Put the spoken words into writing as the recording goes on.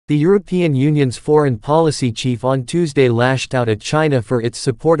The European Union's foreign policy chief on Tuesday lashed out at China for its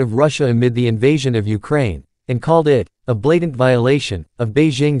support of Russia amid the invasion of Ukraine, and called it a blatant violation of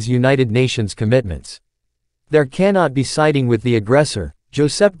Beijing's United Nations commitments. There cannot be siding with the aggressor,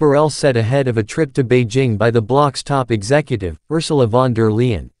 Josep Borrell said ahead of a trip to Beijing by the bloc's top executive, Ursula von der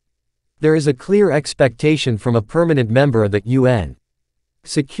Leyen. There is a clear expectation from a permanent member of the UN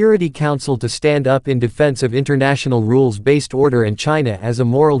Security Council to stand up in defense of international rules-based order, and China has a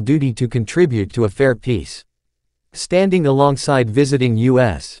moral duty to contribute to a fair peace. Standing alongside visiting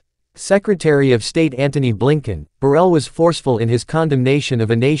U.S. Secretary of State Antony Blinken, Borrell was forceful in his condemnation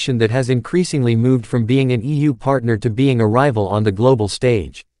of a nation that has increasingly moved from being an EU partner to being a rival on the global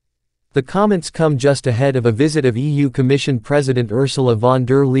stage. The comments come just ahead of a visit of EU Commission President Ursula von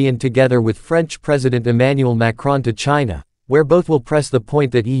der Leyen together with French President Emmanuel Macron to China, where both will press the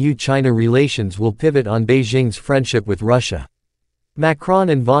point that EU-China relations will pivot on Beijing's friendship with Russia. Macron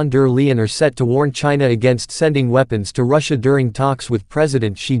and von der Leyen are set to warn China against sending weapons to Russia during talks with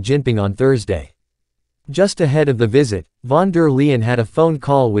President Xi Jinping on Thursday. Just ahead of the visit, von der Leyen had a phone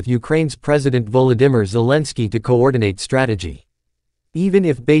call with Ukraine's President Volodymyr Zelensky to coordinate strategy. Even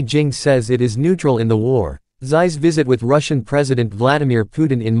if Beijing says it is neutral in the war, Xi's visit with Russian President Vladimir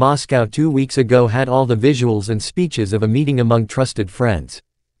Putin in Moscow 2 weeks ago had all the visuals and speeches of a meeting among trusted friends.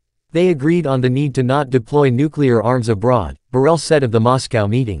 They agreed on the need to not deploy nuclear arms abroad, Borrell said of the Moscow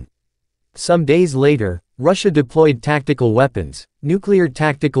meeting. Some days later, Russia deployed tactical weapons, nuclear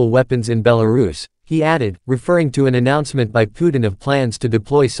tactical weapons in Belarus, he added, referring to an announcement by Putin of plans to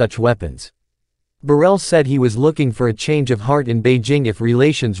deploy such weapons. Borrell said he was looking for a change of heart in Beijing if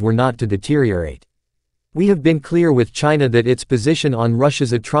relations were not to deteriorate. We have been clear with China that its position on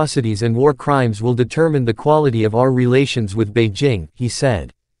Russia's atrocities and war crimes will determine the quality of our relations with Beijing, he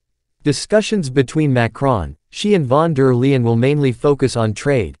said. Discussions between Macron, Xi and von der Leyen will mainly focus on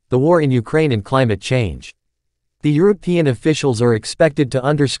trade, the war in Ukraine and climate change. The European officials are expected to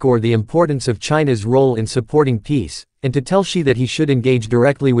underscore the importance of China's role in supporting peace, and to tell Xi that he should engage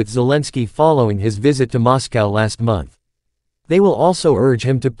directly with Zelensky following his visit to Moscow last month. They will also urge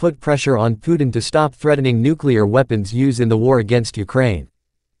him to put pressure on Putin to stop threatening nuclear weapons use in the war against Ukraine.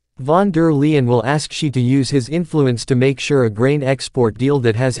 Von der Leyen will ask Xi to use his influence to make sure a grain export deal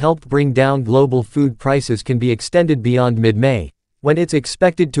that has helped bring down global food prices can be extended beyond mid-May, when it's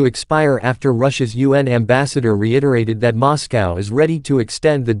expected to expire after Russia's UN ambassador reiterated that Moscow is ready to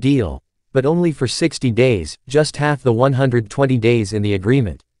extend the deal, but only for 60 days, just half the 120 days in the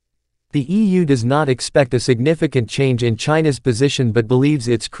agreement. The EU does not expect a significant change in China's position but believes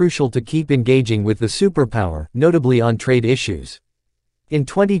it's crucial to keep engaging with the superpower, notably on trade issues. In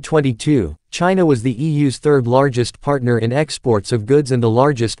 2022, China was the EU's third-largest partner in exports of goods and the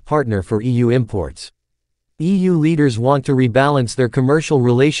largest partner for EU imports. EU leaders want to rebalance their commercial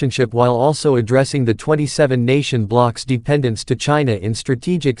relationship while also addressing the 27-nation bloc's dependence to China in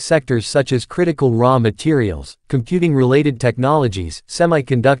strategic sectors such as critical raw materials, computing-related technologies,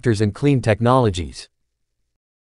 semiconductors and clean technologies.